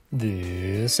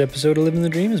This episode of Living the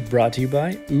Dream is brought to you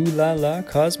by Ooh La La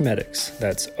Cosmetics.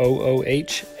 That's OOHLALA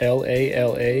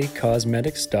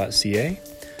cosmetics.ca.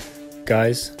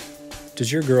 Guys,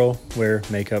 does your girl wear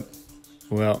makeup?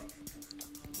 Well,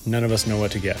 none of us know what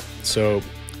to get. So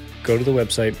go to the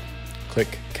website,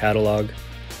 click catalog,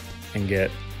 and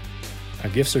get a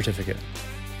gift certificate.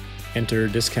 Enter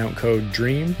discount code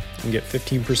DREAM and get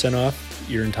 15% off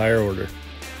your entire order.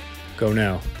 Go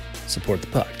now. Support the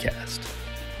podcast.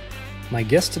 My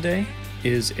guest today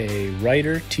is a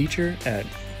writer, teacher at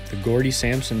the Gordie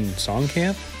Sampson Song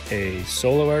Camp, a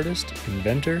solo artist,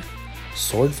 inventor,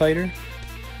 sword fighter.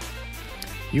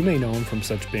 You may know him from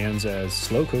such bands as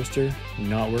Slowcoaster,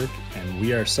 Not Work, and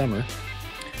We Are Summer.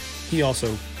 He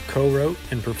also co-wrote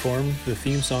and performed the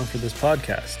theme song for this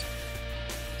podcast.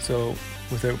 So,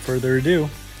 without further ado,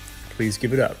 please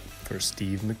give it up for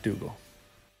Steve MacDougall.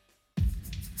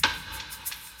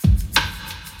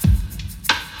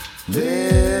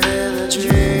 Live in a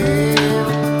dream.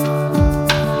 Live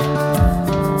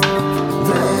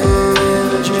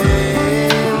in a dream.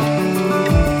 Live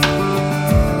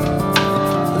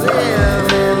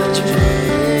in a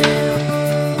dream.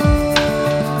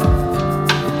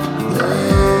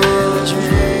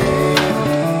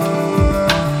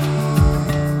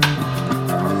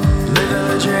 Live in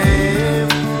a dream. Live in a dream.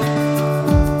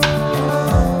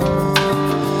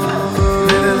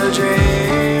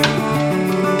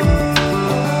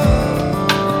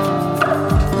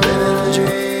 Live in a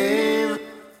dream.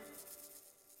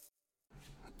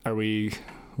 Are we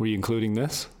including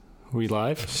this? Are we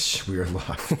live? We are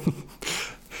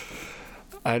live.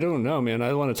 I don't know, man.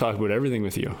 I want to talk about everything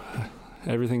with you.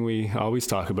 Everything we always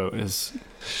talk about is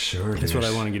Sure, that's what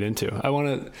I want to get into.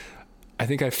 I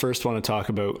think I first want to talk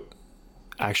about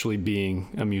actually being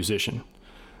a musician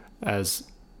as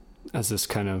this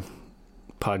kind of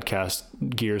podcast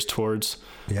gears towards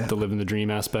the living the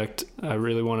dream aspect. I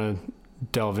really want to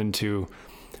delve into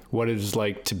what it is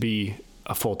like to be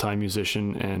a full-time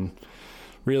musician, and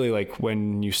really like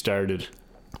when you started.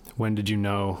 When did you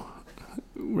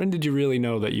really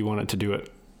know that you wanted to do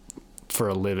it for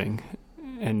a living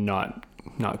and not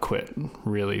quit,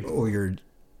 really? Oh,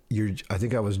 I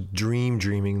think I was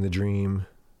dreaming the dream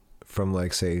from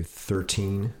like say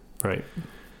 13. Right.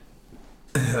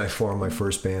 I formed my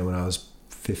first band when I was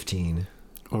 15.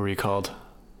 What were you called?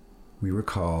 We were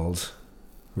called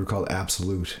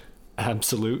Absolute.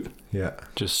 Absolute? Yeah.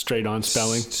 Just straight on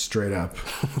spelling? Straight up.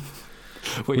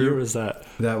 What year was that?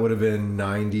 That would have been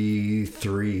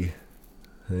 93, I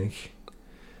think.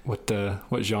 What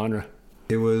genre?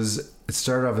 It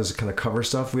started off as kind of cover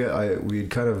stuff. We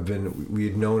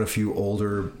had known a few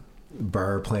older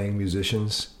bar playing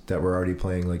musicians that were already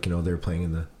playing, like, you know, they were playing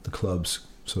in the clubs,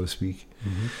 so to speak.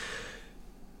 Mm-hmm.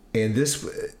 And I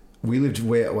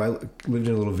lived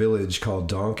in a little village called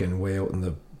Donkin, way out in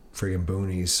the friggin'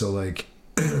 boonies. So like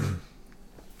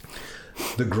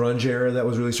the grunge era that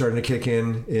was really starting to kick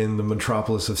in the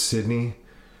metropolis of Sydney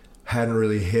hadn't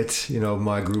really hit, you know,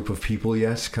 my group of people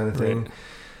yet, kind of thing. Right.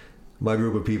 My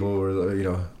group of people were, you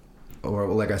know, or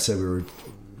like I said, we were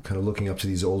kind of looking up to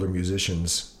these older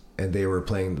musicians, and they were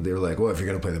like, well, if you're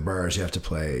going to play the bars, you have to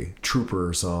play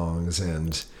Trooper songs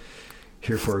and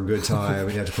Here for a Good Time,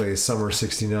 and you have to play Summer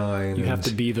 69. You have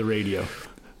to be the radio.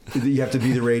 You have to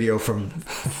be the radio from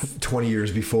 20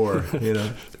 years before, you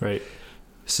know? Right.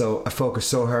 So I focused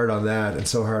so hard on that, and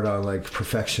so hard on like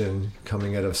perfection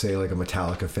coming out of, say, like a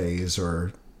Metallica phase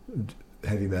or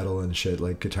heavy metal and shit,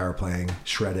 like guitar playing,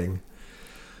 shredding.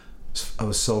 I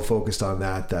was so focused on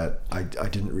that I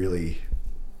didn't really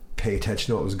pay attention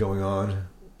to what was going on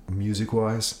music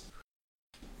wise.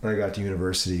 I got to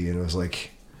university, and it was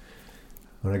like,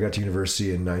 when I got to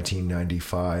university in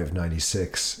 1995,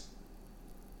 96,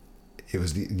 it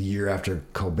was the year after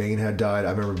Cobain had died.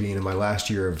 I remember being in my last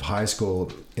year of high school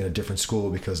in a different school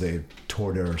because they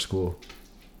tore down our school.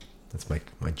 That's my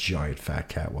giant fat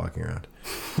cat walking around.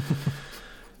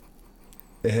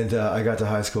 And I got to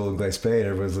high school in Glace Bay, and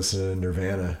everyone was listening to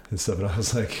Nirvana and stuff. And I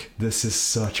was like, this is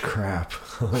such crap.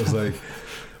 I was like,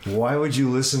 why would you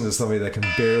listen to somebody that can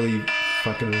barely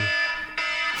fucking...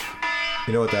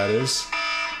 You know what that is?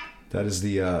 That is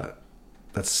that's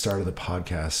the start of the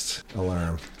podcast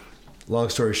alarm. Long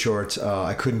story short,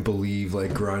 I couldn't believe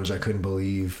like grunge. I couldn't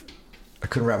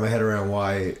wrap my head around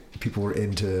why people were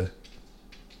into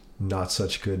not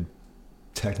such good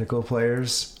technical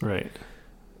players. Right.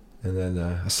 And then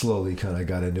I slowly kind of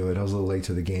got into it. I was a little late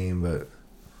to the game, and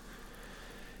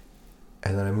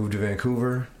then I moved to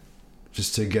Vancouver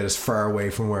just to get as far away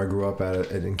from where I grew up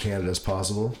in Canada as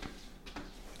possible.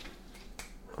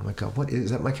 Oh my God, what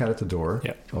is that? My cat at the door?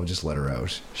 Yeah. Oh, just let her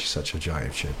out. She's such a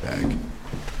giant shit bag.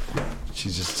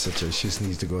 She's just she just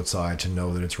needs to go outside to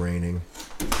know that it's raining.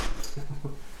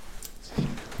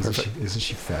 Isn't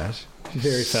she fat?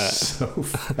 Very fat. So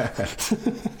fat.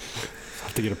 I'll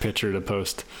have to get a picture to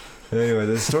post. Anyway,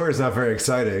 this story is not very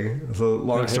exciting. So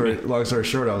long story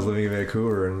short, I was living in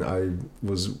Vancouver and I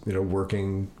was,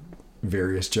 working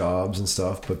various jobs and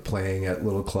stuff, but playing at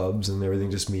little clubs and everything,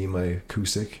 just me and my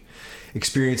acoustic,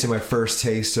 experiencing my first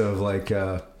taste of like,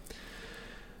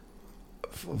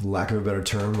 lack of a better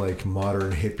term, like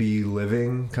modern hippie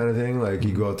living kind of thing. Like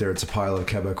you go out there, it's a pile of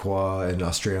Quebecois and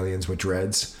Australians with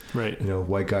dreads. Right.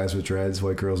 White guys with dreads,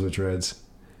 white girls with dreads.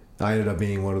 I ended up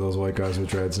being one of those white guys with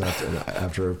dreads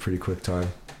after a pretty quick time.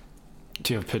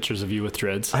 Do you have pictures of you with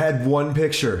dreads? I had one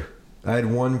picture, and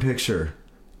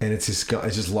it's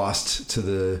just lost to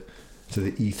the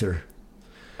ether.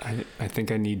 I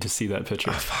think I need to see that picture.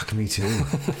 Oh, fuck, me too.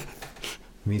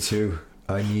 Me too.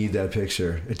 I need that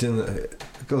picture. It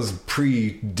goes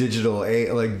pre-digital,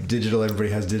 like digital. Everybody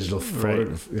has digital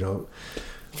photo,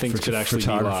 Things could actually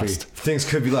be lost. Things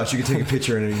could be lost. You could take a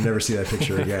picture and you never see that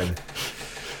picture again.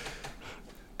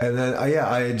 And then,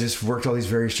 I just worked all these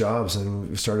various jobs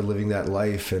and started living that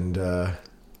life. And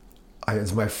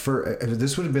it's my first.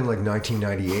 This would have been like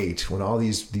 1998 when all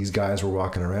these guys were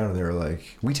walking around and they were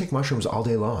like, "We take mushrooms all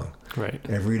day long, right?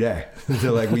 Every day." They're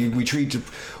like, "We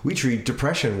treat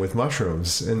depression with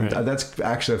mushrooms," and that's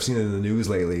actually I've seen it in the news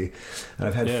lately. And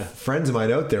I've had friends of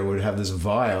mine out there would have these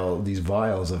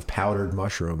vials of powdered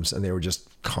mushrooms, and they would just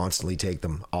constantly take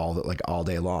them all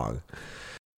day long.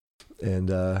 And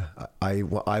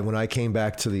when I came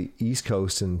back to the East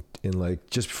Coast in like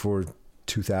just before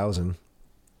 2000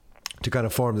 to kind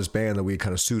of form this band that we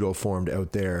kind of pseudo formed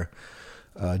out there,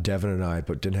 Devin and I,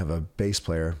 but didn't have a bass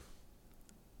player.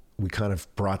 We kind of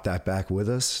brought that back with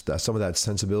us. Some of that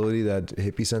sensibility, that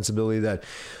hippie sensibility that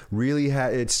really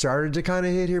it started to kind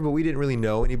of hit here, but we didn't really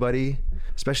know anybody,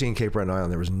 especially in Cape Breton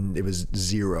Island. It was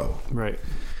zero. Right.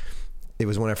 It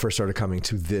was when I first started coming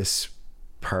to this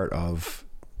part of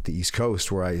the East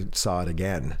Coast where I saw it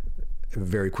again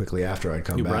very quickly after I'd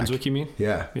come back. New Brunswick, you mean?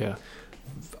 Yeah. Yeah.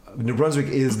 New Brunswick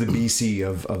is the BC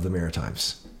of the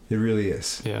Maritimes. It really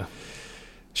is. Yeah.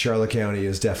 Charlotte County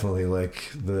is definitely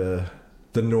like the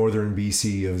northern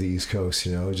BC of the East Coast,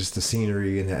 just the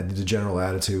scenery and the general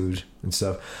attitude and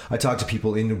stuff. I talk to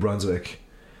people in New Brunswick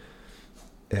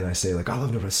and I say like, "Oh,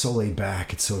 look, it's so laid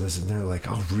back. It's so this," and they're like,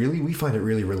 "Oh, really? We find it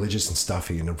really religious and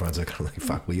stuffy in New Brunswick." I'm like,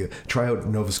 "Fuck, will you try out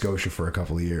Nova Scotia for a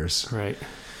couple of years?" Right.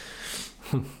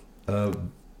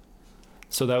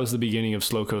 So that was the beginning of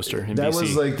Slowcoaster in BC. That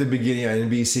was like the beginning in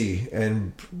BC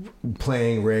and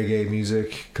playing reggae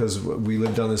music because we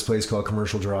lived on this place called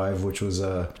Commercial Drive, which was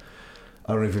I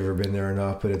don't know if you've ever been there or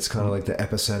not, but it's kind of like the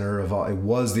epicenter of all. It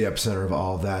was the epicenter of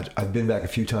all of that. I've been back a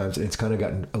few times and it's kind of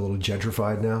gotten a little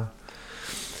gentrified now.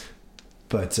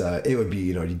 But it would be,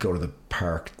 you'd go to the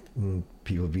park and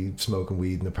people would be smoking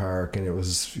weed in the park. And it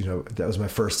was, that was my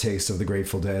first taste of the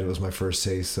Grateful Dead. It was my first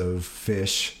taste of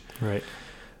Fish. Right.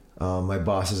 My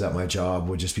bosses at my job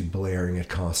would just be blaring it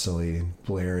constantly,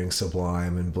 blaring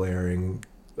Sublime and blaring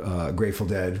Grateful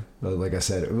Dead. Like I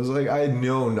said, it was like I'd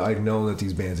known that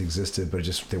these bands existed, but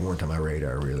they weren't on my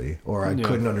radar really, or I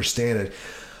couldn't understand it.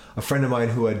 A friend of mine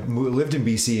who had lived in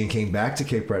BC and came back to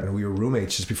Cape Breton, we were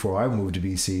roommates just before I moved to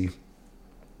BC.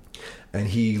 And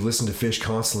he listened to Fish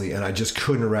constantly, and I just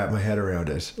couldn't wrap my head around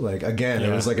it. Like, again, it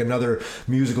was like another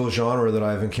musical genre that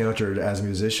I've encountered as a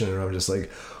musician, and I'm just like,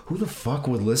 who the fuck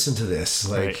would listen to this?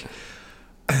 Like,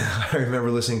 I remember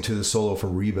listening to the solo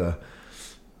from Reba,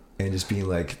 and just being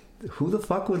like, who the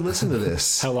fuck would listen to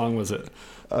this? How long was it?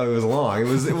 It was long. It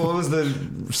was the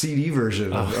CD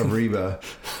version of Reba.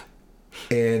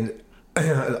 And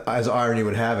as irony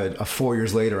would have it, 4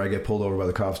 years later, I get pulled over by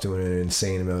the cops doing an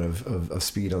insane amount of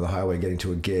speed on the highway getting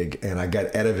to a gig. And I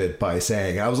got out of it by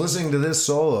saying, I was listening to this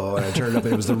solo. And I turned up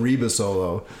and it was the Reba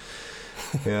solo.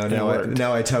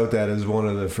 Now I tout that as one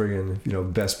of the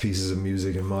friggin' best pieces of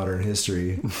music in modern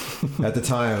history. At the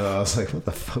time, I was like, what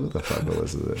the fuck will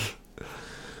listen to this?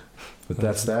 But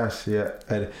that's that. Yeah.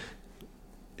 And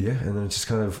then it just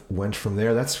kind of went from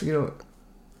there. That's,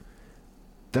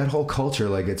 that whole culture,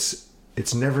 like it's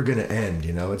never going to end,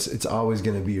 it's always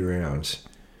going to be around.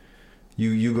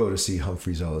 You go to see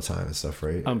Humphreys all the time and stuff,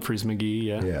 right? Humphreys McGee,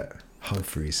 yeah. Yeah.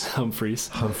 Humphreys.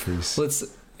 Well,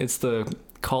 it's the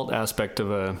cult aspect of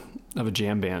a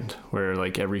jam band where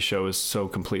like every show is so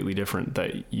completely different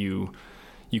that you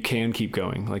can keep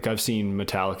going. Like I've seen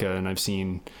Metallica and I've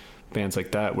seen bands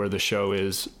like that where the show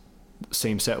is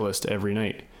same set list every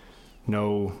night.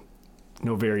 No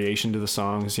variation to the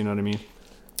songs, you know what I mean?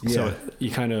 Yeah.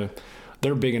 So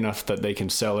they're big enough that they can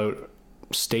sell out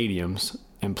stadiums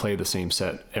and play the same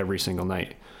set every single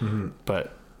night. Mm-hmm.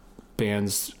 But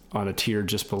bands on a tier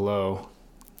just below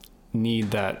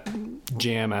need that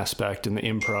jam aspect and the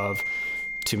improv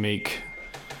to make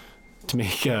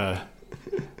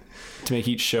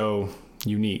each show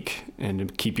unique and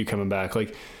to keep you coming back.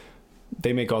 Like,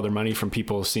 they make all their money from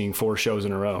people seeing 4 shows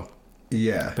in a row.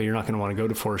 Yeah. But you're not going to want to go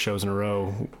to 4 shows in a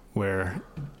row where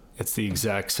it's the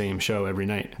exact same show every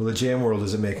night. Well, the jam world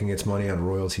isn't making its money on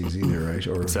royalties either, right?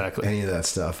 Or exactly. Any of that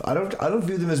stuff. I don't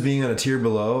view them as being on a tier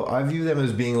below. I view them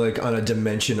as being like on a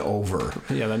dimension over.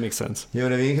 Yeah, that makes sense. You know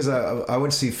what I mean? Because I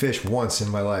went to see Fish once in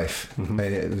my life. Mm-hmm.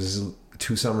 And it was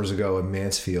 2 summers ago in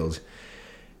Mansfield.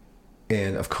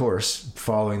 And of course,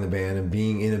 following the band and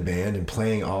being in a band and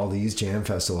playing all these jam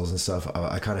festivals and stuff,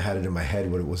 I kind of had it in my head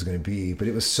what it was going to be. But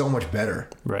it was so much better.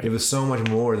 Right. It was so much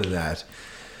more than that.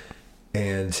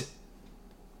 And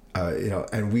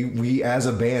and we as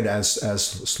a band, as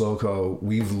Slowco,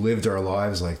 we've lived our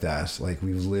lives like that. Like,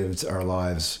 we've lived our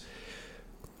lives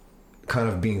kind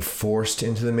of being forced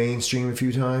into the mainstream a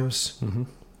few times, mm-hmm.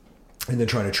 and then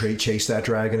trying to chase that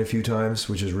dragon a few times,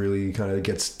 which is really kind of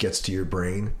gets to your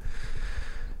brain.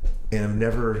 And I've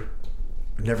never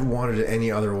wanted it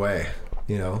any other way.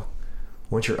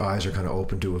 Once your eyes are kind of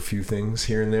open to a few things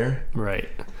here and there. Right.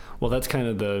 Well, that's kind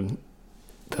of the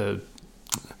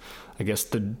I guess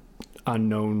the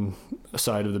unknown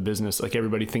side of the business. Like,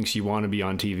 everybody thinks you want to be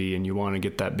on TV and you want to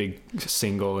get that big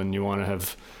single and you want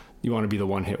to be the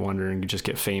one-hit wonder and just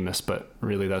get famous, but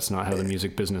really that's not how the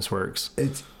music business works.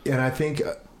 And I think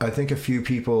a few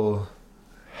people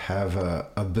have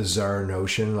a bizarre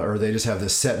notion, or they just have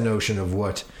this set notion of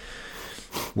what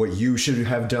you should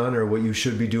have done or what you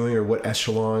should be doing or what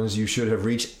echelons you should have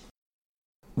reached.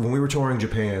 When we were touring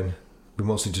Japan, we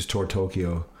mostly just toured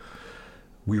Tokyo.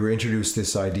 We were introduced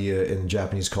this idea in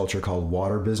Japanese culture called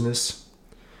water business.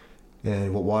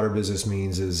 And what water business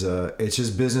means is it's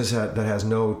just business that has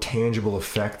no tangible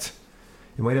effect.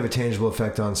 It might have a tangible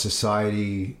effect on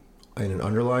society in an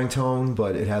underlying tone,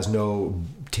 but it has no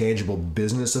tangible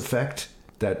business effect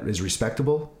that is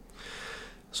respectable.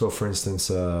 So, for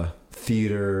instance,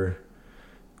 theater,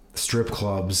 strip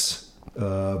clubs,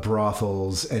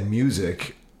 brothels, and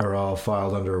music are all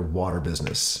filed under water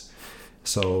business.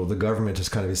 So the government has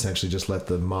kind of essentially just let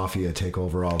the mafia take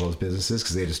over all those businesses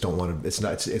because they just don't want to.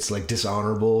 It's like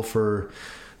dishonorable for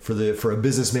a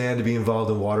businessman to be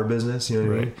involved in water business. You know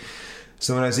what I mean?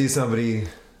 So when I see somebody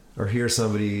or hear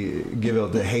somebody give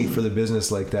out the hate for the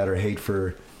business like that, or hate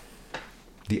for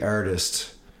the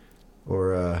artist,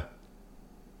 or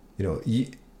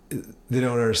they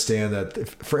don't understand that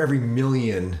for every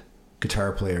million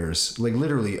guitar players, like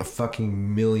literally a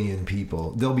fucking million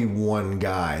people, there'll be one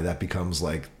guy that becomes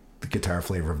like the guitar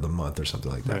flavor of the month or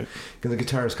something like that. Right. Because the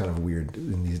guitar is kind of weird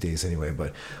in these days anyway.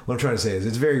 But what I'm trying to say is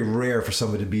it's very rare for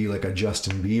somebody to be like a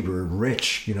Justin Bieber,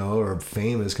 rich, or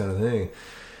famous kind of thing.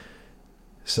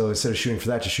 So instead of shooting for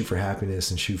that, just shoot for happiness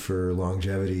and shoot for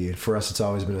longevity. And for us, it's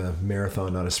always been a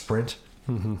marathon, not a sprint.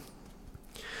 Mm-hmm.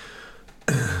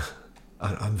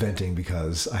 I'm venting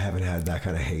because I haven't had that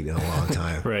kind of hate in a long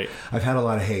time. Right. I've had a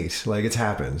lot of hate. Like, it's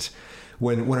happened.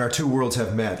 When our two worlds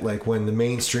have met, like when the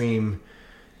mainstream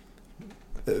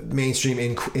in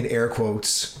air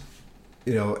quotes,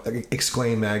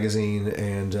 Exclaim magazine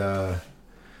and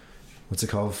what's it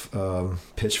called?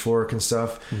 Pitchfork and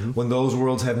stuff. Mm-hmm. When those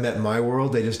worlds have met my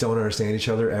world, they just don't understand each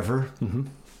other ever. Mm-hmm.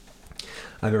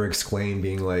 I remember Exclaim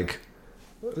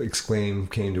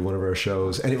came to one of our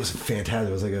shows and it was fantastic.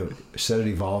 It was like a Set It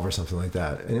Evolve or something like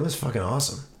that, and it was fucking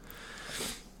awesome.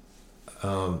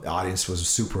 The audience was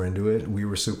super into it. We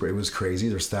were super. It was crazy.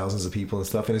 There's thousands of people and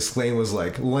stuff, and Exclaim was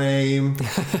like lame.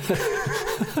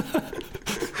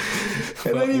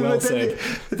 And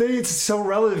then it's so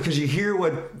relative because you hear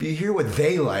what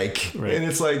they like, right. And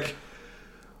it's like,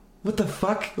 what the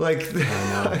fuck? Like,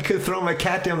 I could throw my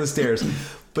cat down the stairs.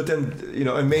 But then,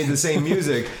 I made the same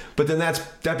music, but then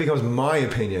that becomes my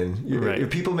opinion. Right.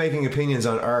 People making opinions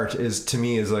on art to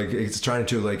me like, it's trying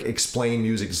to like explain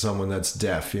music to someone that's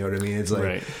deaf. You know what I mean? It's like,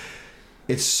 right.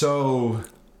 It's so,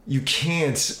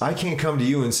 I can't come to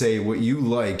you and say what you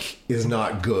like is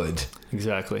not good.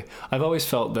 Exactly. I've always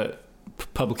felt that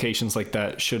publications like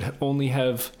that should only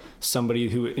have somebody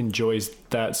who enjoys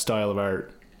that style of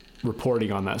art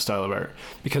reporting on that style of art,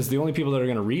 because the only people that are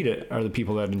going to read it are the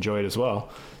people that enjoy it as well.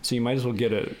 So you might as well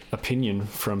get an opinion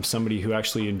from somebody who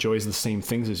actually enjoys the same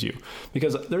things as you,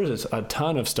 because there's a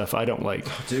ton of stuff I don't like.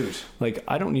 Dude, like,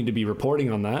 I don't need to be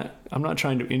reporting on that. I'm not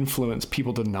trying to influence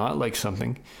people to not like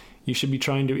something. You should be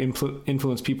trying to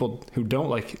influence people who don't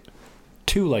like it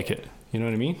to like it. You know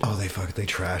what I mean? Oh, they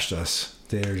trashed us.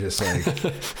 They're just like,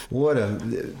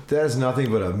 that is nothing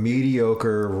but a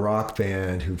mediocre rock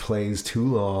band who plays too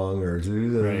long or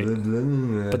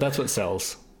right. But that's what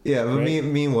sells. Yeah, but right?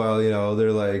 Meanwhile, you know,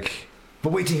 they're like,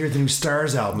 but wait to hear the new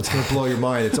Stars album. It's going to blow your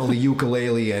mind. It's only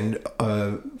ukulele and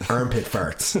armpit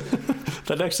farts.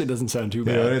 That actually doesn't sound too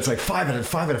bad. You know, and it's like 5 out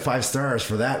of 5 stars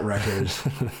for that record.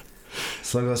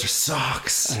 Slowcoaster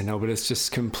sucks. I know, but it's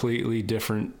just completely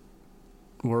different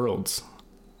worlds.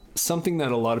 Something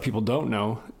that a lot of people don't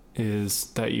know is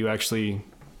that you actually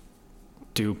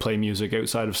do play music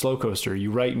outside of Slowcoaster.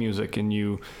 You write music and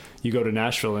you go to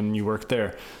Nashville and you work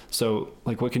there. So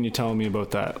like, what can you tell me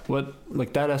about that? What,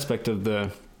 like that aspect of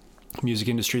the music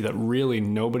industry that really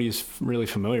nobody's really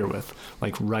familiar with,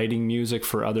 like writing music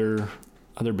for other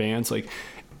bands. Like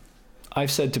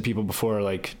I've said to people before,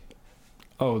 like,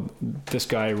 oh, this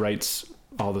guy writes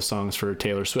all the songs for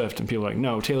Taylor Swift, and people are like,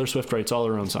 no, Taylor Swift writes all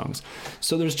her own songs.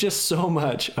 So there's just so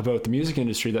much about the music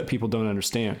industry that people don't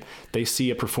understand. They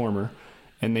see a performer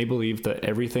and they believe that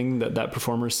everything that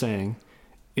performer is saying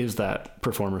is that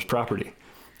performer's property.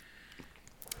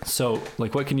 So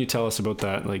like, what can you tell us about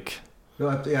that? Like,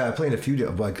 I played a few,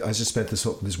 like I just spent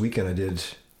this weekend, I did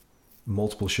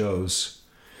multiple shows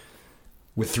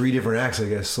with 3 different acts, I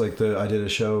guess. Like I did a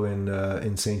show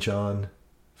in St. John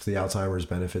for the Alzheimer's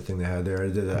benefit thing they had there. I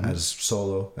did that as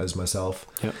solo, as myself.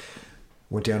 Yep.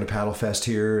 Went down to Paddle Fest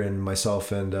here, and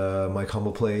myself and Mike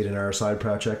Humble played in our side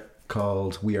project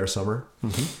called We Are Summer.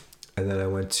 Mm-hmm. And then I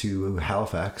went to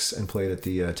Halifax and played at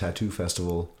the Tattoo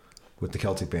Festival with the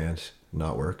Celtic band,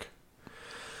 Not Work.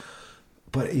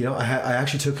 But, you know, I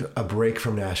actually took a break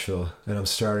from Nashville, and I'm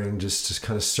starting to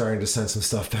send some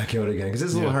stuff back out again. Because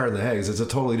it's a little hard in the head, because it's a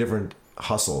totally different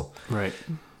hustle. Right.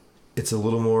 It's a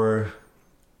little more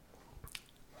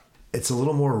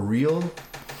real.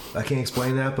 I can't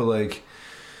explain that, but like,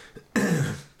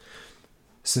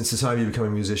 since the time you become a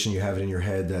musician, you have it in your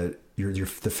head that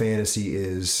the fantasy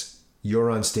is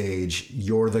you're on stage,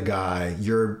 you're the guy,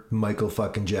 you're Michael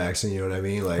fucking Jackson, you know what I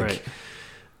mean? Like, right.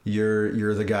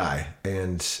 You're the guy,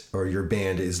 or your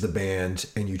band is the band,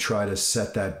 and you try to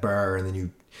set that bar, and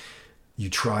then you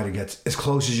try to get as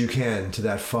close as you can to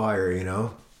that fire, you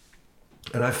know?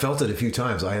 And I've felt it a few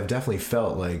times. I have definitely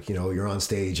felt like, you know, you're on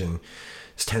stage and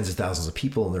there's tens of thousands of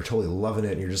people and they're totally loving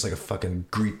it, and you're just like a fucking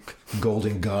Greek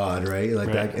golden god, right? Like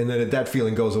right. That, and then that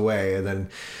feeling goes away, and then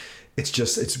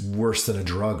it's worse than a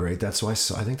drug, right? I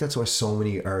think that's why so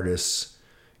many artists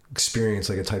experience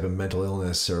like a type of mental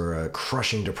illness or a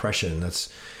crushing depression.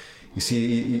 It's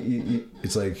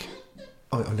like,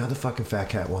 oh, now the fucking fat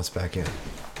cat wants back in.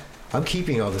 I'm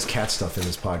keeping all this cat stuff in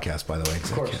this podcast, by the way.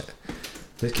 Of course.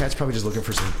 The cat's probably just looking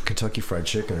for some Kentucky Fried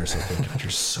Chicken or something. God,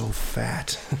 you're so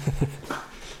fat.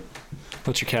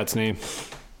 What's your cat's name?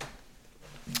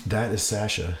 That is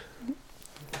Sasha.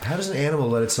 How does an animal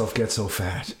let itself get so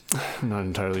fat? I'm not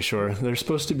entirely sure. They're not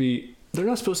supposed to be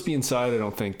inside, I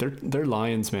don't think. They're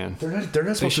lions, man. They're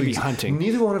not supposed to be hunting.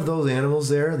 Neither one of those animals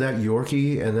there, that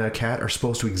Yorkie and that cat, are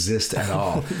supposed to exist at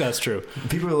all. That's true.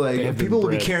 People will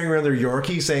be carrying around their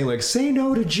Yorkie saying like, say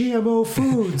no to GMO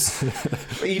foods.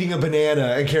 Eating a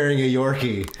banana and carrying a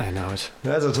Yorkie. I know it.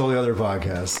 That's a totally other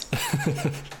podcast.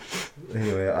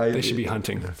 Anyway, they should be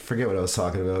hunting. I forget what I was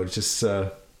talking about. Just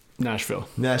Nashville.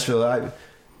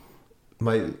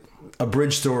 A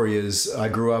bridge story is I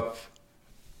grew up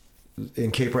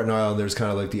in Cape Breton Island. There's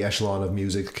kind of like the echelon of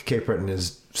music. Cape Breton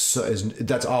is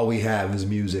that's all we have is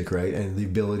music, right? And the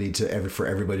ability for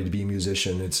everybody to be a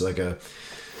musician. It's like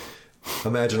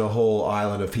imagine a whole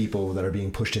island of people that are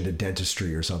being pushed into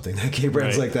dentistry or something. Cape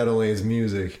Breton's right. Like that, only as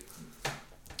music.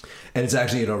 And it's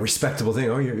actually, a respectable thing.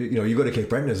 Oh, you go to Cape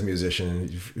Breton as a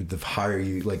musician, the higher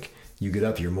you get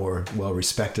up, you're more well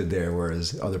respected there.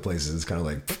 Whereas other places, it's kind of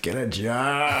like, get a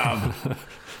job.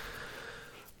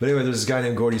 But anyway, there's this guy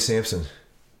named Gordy Sampson,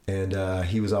 and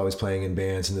he was always playing in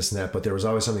bands and this and that. But there was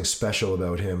always something special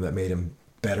about him that made him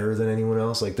better than anyone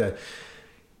else. Like that,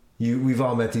 we've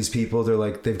all met these people. They're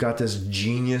like, they've got this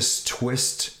genius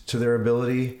twist to their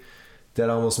ability that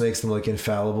almost makes them like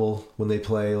infallible when they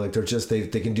play. Like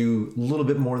they can do a little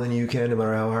bit more than you can, no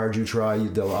matter how hard you try.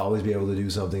 They'll always be able to do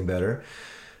something better.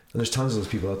 And there's tons of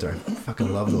those people out there. I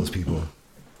fucking love those people.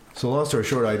 So long story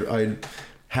short, I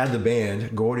had the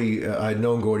band. Gordy, I'd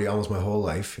known Gordy almost my whole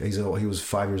life. He was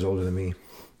 5 years older than me.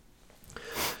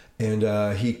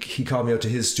 And he called me out to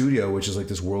his studio, which is like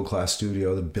this world-class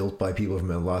studio that built by people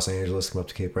from Los Angeles, come up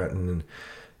to Cape Breton.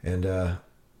 And I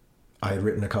had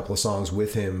written a couple of songs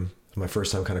with him, my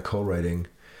first time kind of co-writing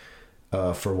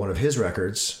for one of his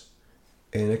records.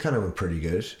 And it kind of went pretty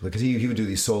good. Like, 'cause he would do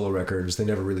these solo records. They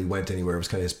never really went anywhere. It was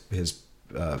kind of his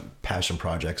passion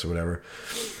projects or whatever.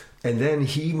 And then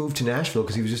he moved to Nashville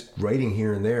because he was just writing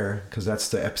here and there because that's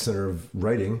the epicenter of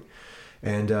writing.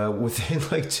 And within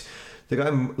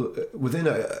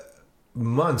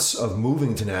months of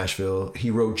moving to Nashville, he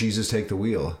wrote Jesus Take the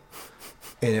Wheel.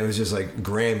 And it was just like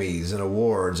Grammys and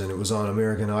awards, and it was on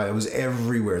American Idol. It was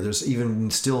everywhere. There's even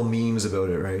still memes about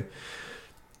it, right?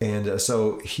 And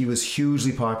so he was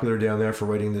hugely popular down there for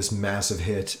writing this massive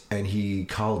hit. And he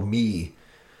called me.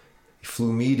 He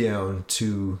flew me down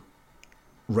to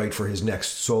write for his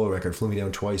next solo record. Flew me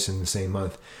down twice in the same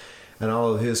month. And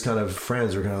all of his kind of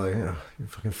friends were kind of like, you're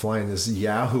fucking flying this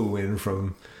Yahoo in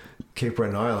from Cape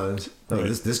Breton Island. Oh,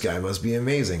 right. This guy must be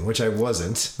amazing, which I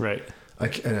wasn't. Right.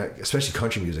 Especially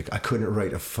country music. I couldn't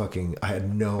write I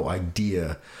had no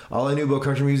idea. All I knew about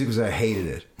country music was I hated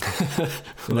it.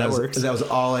 That works. That was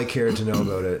all I cared to know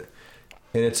about it.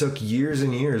 And it took years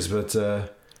and years, but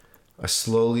I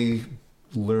slowly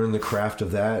learned the craft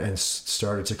of that and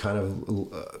started to kind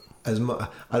of...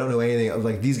 I don't know anything.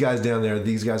 Like these guys down there,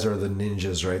 these guys are the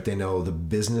ninjas, right? They know the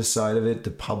business side of it,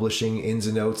 the publishing, ins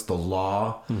and outs, the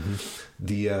law,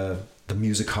 the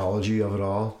musicology of it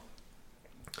all.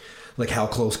 Like how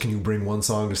close can you bring one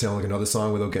song to sound like another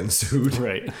song without getting sued?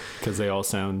 Right, because they all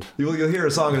sound... You'll hear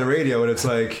a song on the radio and it's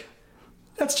like,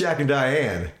 that's Jack and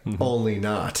Diane, only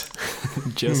not.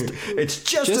 It's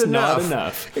just enough. Not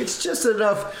enough. It's just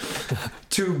enough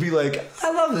to be like,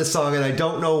 I love this song and I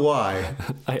don't know why.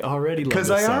 I already love this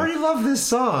song. Because I already love this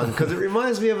song because it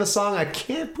reminds me of a song I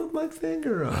can't put my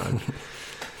finger on.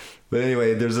 But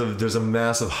anyway, there's a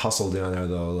massive hustle down there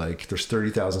though. Like there's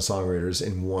 30,000 songwriters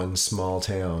in one small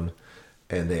town,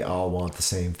 and they all want the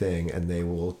same thing, and they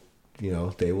will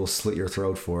slit your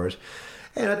throat for it.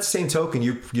 And at the same token,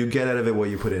 you get out of it what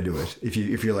you put into it.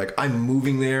 If you're like, I'm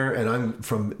moving there and I'm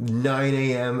from 9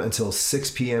 a.m. until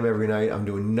 6 p.m. every night, I'm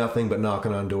doing nothing but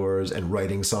knocking on doors and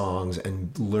writing songs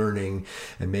and learning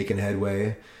and making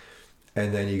headway.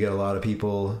 And then you get a lot of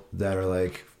people that are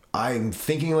like, I'm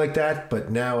thinking like that,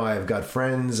 but now I've got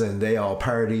friends and they all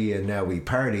party and now we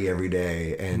party every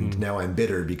day. And now I'm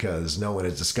bitter because no one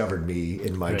has discovered me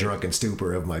in my drunken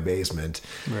stupor of my basement.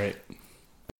 Right.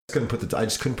 I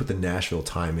just couldn't put the Nashville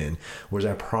time in. Whereas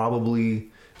I probably,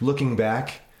 looking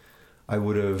back, I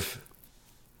would have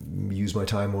used my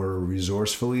time more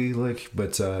resourcefully.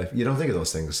 But you don't think of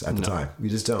those things at the time. You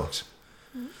just don't.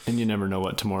 And you never know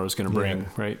what tomorrow's going to bring,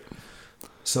 right?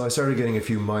 So I started getting a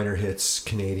few minor hits,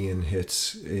 Canadian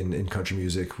hits in country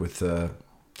music with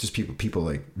just people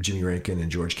like Jimmy Rankin and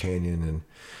George Canyon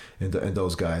and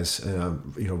those guys. And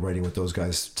I'm writing with those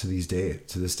guys to this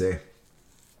day.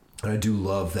 And I do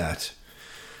love that,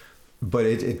 but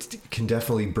it can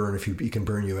definitely it can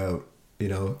burn you out,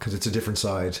 because it's a different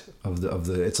side of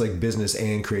the. It's like business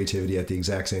and creativity at the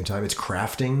exact same time. It's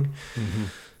crafting,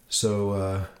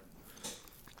 so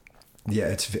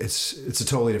it's a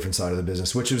totally different side of the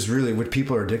business, which is really what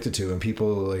people are addicted to. And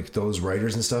people like those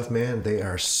writers and stuff, man, they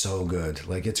are so good.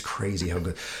 Like it's crazy how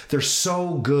good they're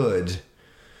so good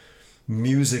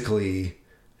musically,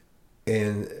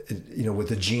 and with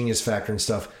the genius factor and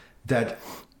stuff. That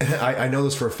I know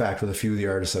this for a fact with a few of the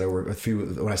artists that I work with.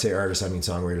 When I say artists, I mean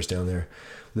songwriters down there.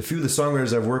 The few of the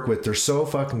songwriters I've worked with, they're so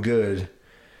fucking good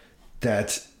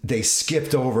that they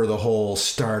skipped over the whole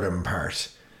stardom part.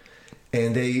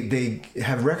 And they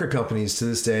have record companies to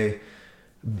this day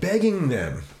begging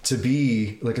them to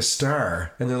be like a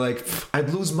star. And they're like, I'd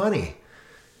lose money.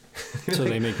 So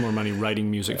they make more money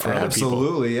writing music for other people.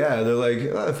 Absolutely, yeah. They're like,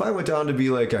 if I went down to be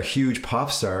like a huge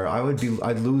pop star,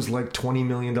 I'd lose like $20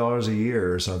 million a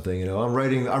year or something. I'm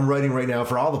writing right now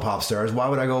for all the pop stars. Why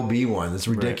would I go be one? That's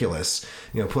ridiculous.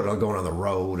 Right. Going on the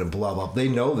road and blah blah. They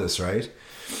know this, right?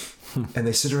 And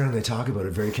they sit around and they talk about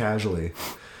it very casually.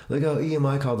 Like,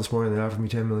 EMI called this morning. They offered me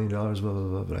 $10 million. Blah blah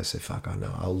blah. But I say, fuck,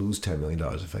 no, I'll lose $10 million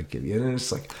if I give you. And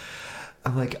it's like,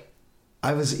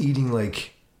 I was eating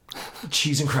like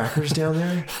cheese and crackers down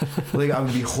there. Like I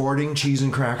would be hoarding cheese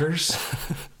and crackers.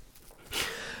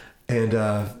 And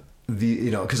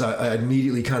because I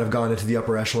immediately kind of gone into the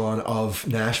upper echelon of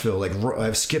Nashville. Like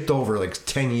I've skipped over like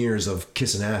 10 years of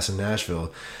kissing ass in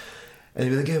Nashville. And they'd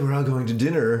be like, yeah, we're all going to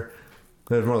dinner.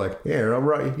 And it's more like, yeah, all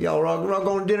right, we're all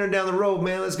going to dinner down the road,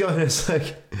 man. Let's go. And it's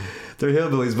like, they're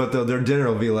hillbillies, but their dinner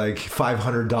will be like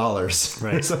 $500.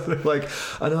 Right. So they're like,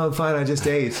 oh no, I'm fine. I just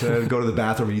ate. And I'd go to the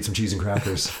bathroom and eat some cheese and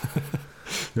crackers.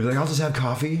 They're like, I'll just have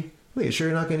coffee. Wait, you sure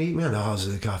you're not going to eat? Man, no,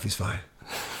 the coffee's fine.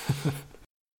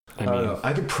 I don't know.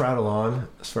 I could prattle on,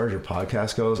 as far as your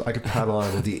podcast goes, I could prattle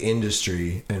on with the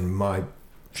industry and my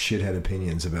shithead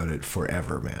opinions about it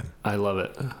forever, man. I love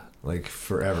it. Like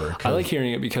forever. I like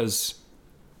hearing it because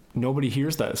nobody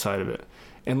hears that side of it.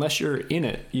 Unless you're in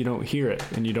it, you don't hear it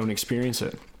and you don't experience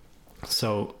it.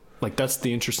 So Like, that's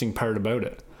the interesting part about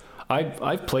it.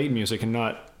 I've played music, and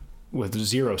not with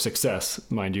zero success,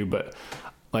 mind you, but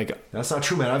like, that's not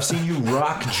true, man. I've seen you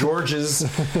rock George's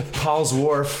Paul's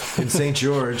Wharf in St.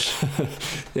 George.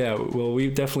 Yeah, well,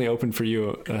 we've definitely opened for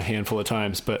you a handful of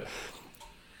times, but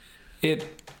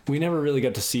we never really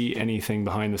got to see anything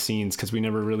behind the scenes because we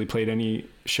never really played any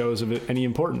shows of any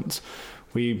importance.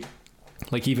 We,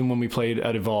 like, even when we played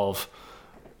at Evolve,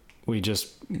 we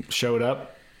just showed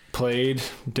up, played,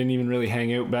 didn't even really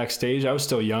hang out backstage. I was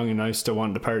still young and I still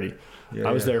wanted to party.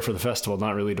 I was there for the festival,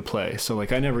 not really to play. So,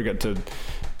 like, I never got to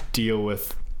deal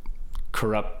with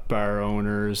corrupt bar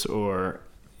owners or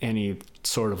any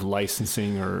sort of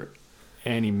licensing or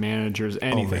any managers,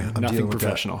 anything. Nothing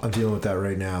professional. I'm dealing with that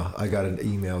right now. I got an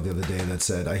email the other day that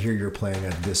said, I hear you're playing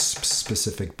at this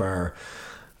specific bar.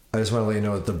 I just want to let you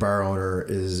know that the bar owner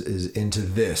is into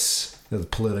this, the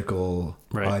political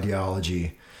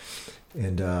ideology,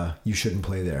 and you shouldn't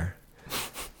play there.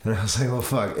 And I was like, well,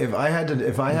 fuck. If I had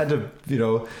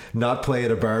to, not play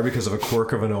at a bar because of a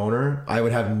quirk of an owner, I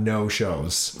would have no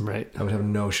shows. Right. I would have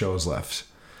no shows left.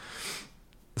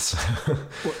 So,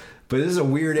 but this is a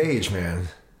weird age, man.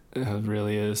 It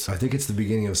really is. I think it's the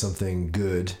beginning of something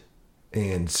good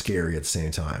and scary at the same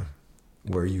time,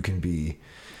 where you can be,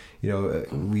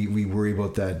 we worry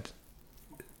about that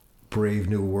brave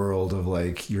new world of,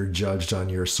 like, you're judged on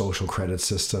your social credit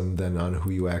system than on who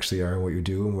you actually are and what you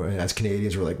do. And as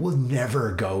Canadians, we're like, we'll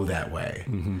never go that way.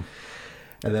 Mm-hmm.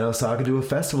 And then I was talking to a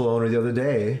festival owner the other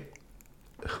day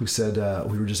who said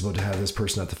we were just about to have this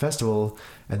person at the festival,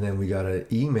 and then we got an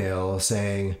email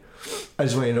saying, I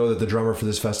just want you to know that the drummer for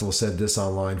this festival said this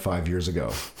online 5 years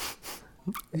ago.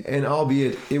 And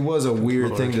albeit it was a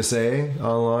weird thing to say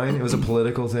online, it was a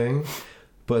political thing,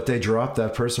 but they dropped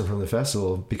that person from the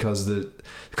festival because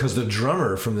the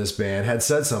drummer from this band had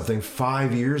said something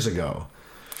 5 years ago.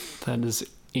 That is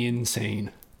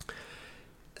insane.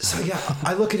 So yeah,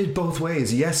 I look at it both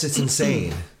ways. Yes, it's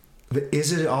insane, but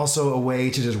is it also a way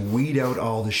to just weed out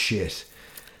all the shit?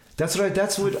 That's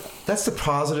the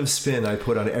positive spin I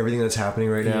put on everything that's happening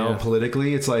right now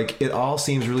politically. It's like, it all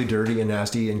seems really dirty and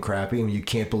nasty and crappy, and you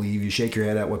can't believe, you shake your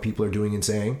head at what people are doing and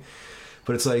saying,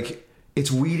 but it's like,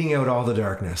 it's weeding out all the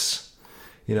darkness,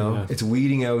 it's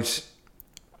weeding out.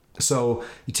 So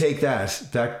you take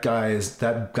that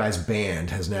guy's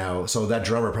band has now, so that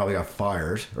drummer probably got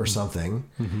fired or something.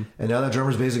 Mm-hmm. And now that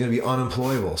drummer's basically going to be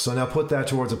unemployable. So now put that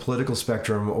towards a political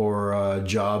spectrum or a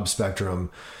job spectrum.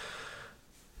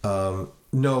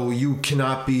 No, you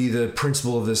cannot be the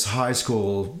principal of this high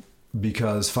school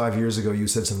because 5 years ago you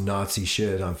said some Nazi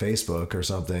shit on Facebook or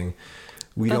something.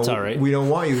 That's all right. We don't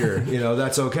want you here.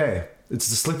 That's okay. It's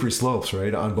the slippery slopes,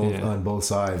 right? On both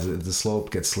sides, the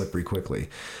slope gets slippery quickly.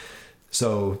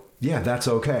 So yeah, that's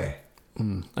okay.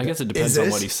 I guess it depends on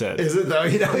what he said. Is it though?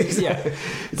 Yeah.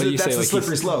 But you that's say, the like,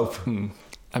 slippery slope.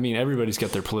 I mean, everybody's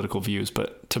got their political views,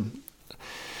 but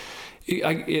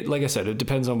like I said, it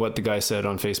depends on what the guy said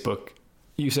on Facebook.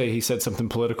 You say he said something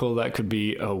political, that could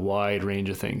be a wide range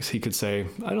of things. He could say,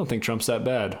 I don't think Trump's that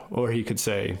bad. Or he could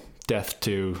say, death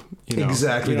to,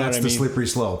 Exactly. That's the slippery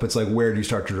slope. It's like, where do you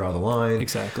start to draw the line?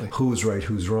 Exactly. Who's right,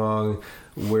 who's wrong?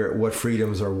 What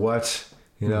freedoms are what?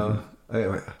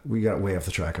 Anyway, we got way off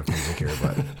the track of music here,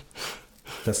 but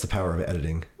that's the power of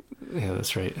editing. Yeah,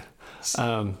 that's right.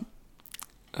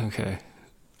 Okay.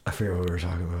 I forget what we were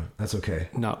talking about. That's okay.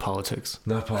 Not politics.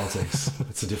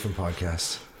 It's a different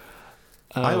podcast.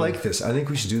 I like this. I think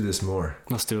we should do this more.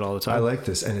 Let's do it all the time. I like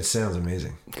this, and it sounds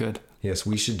amazing. Good. Yes,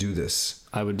 we should do this.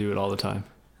 I would do it all the time.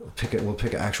 We'll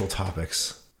pick actual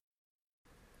topics.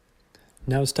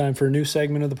 Now it's time for a new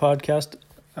segment of the podcast.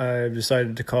 I've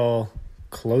decided to call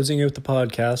Closing Out the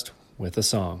Podcast with a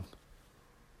Song.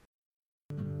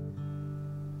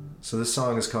 So this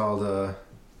song is called I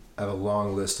have a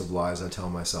long list of lies I tell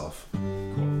myself.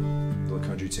 Cool. Little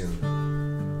country tune.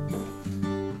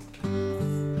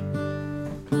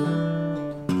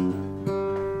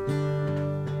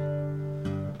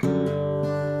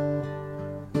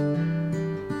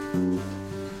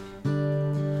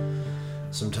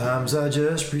 Sometimes I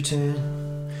just pretend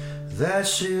that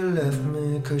she left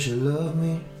me 'cause she loved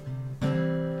me.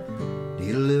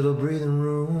 Need a little breathing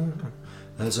room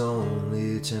that's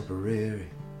only temporary.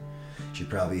 She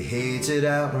probably hates it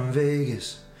out in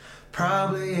Vegas,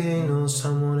 probably ain't no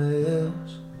someone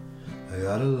else. I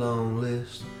got a long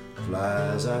list of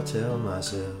lies I tell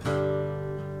myself.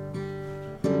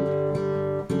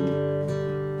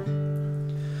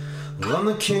 Well, I'm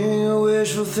the king of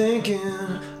wishful thinking,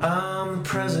 I'm the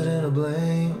president of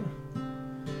blame.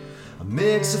 A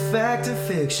mix of fact and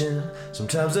fiction,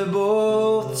 sometimes they're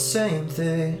both the same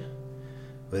thing.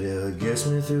 Whatever gets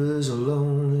me through this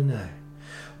lonely night.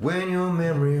 When your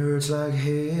memory hurts like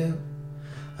hell,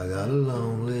 I got a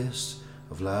long list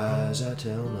of lies I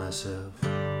tell myself.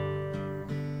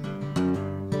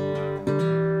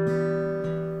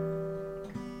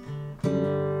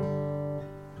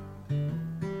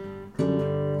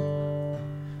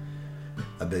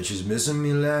 I bet she's missing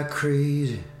me like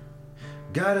crazy.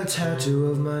 Got a tattoo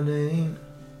of my name.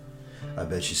 I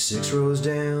bet she's 6 rows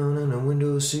down in a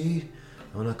window seat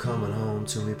on a coming home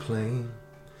to me plane.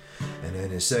 And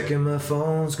any second my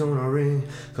phone's gonna ring,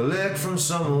 collect from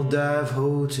some old dive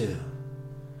hotel.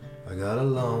 I got a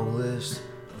long list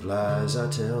of lies I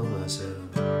tell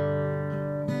myself.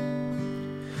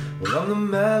 Well, I'm the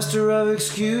master of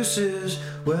excuses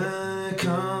when it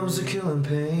comes to killing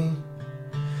pain.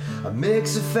 I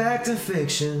mix of fact and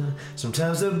fiction,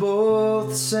 sometimes they're both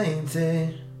the same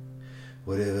thing.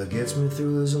 Whatever gets me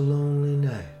through is a lonely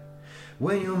night.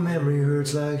 When your memory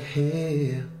hurts like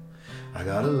hell, I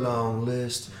got a long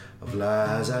list of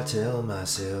lies I tell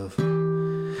myself.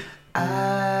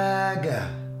 I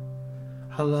got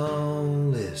a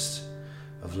long list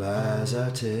of lies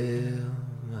I tell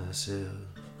myself.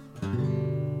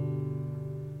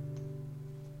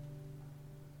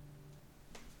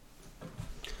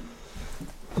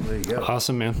 There you go.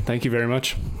 Awesome, man. Thank you very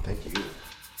much. Thank you.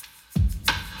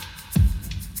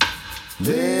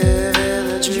 Living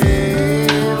the dream.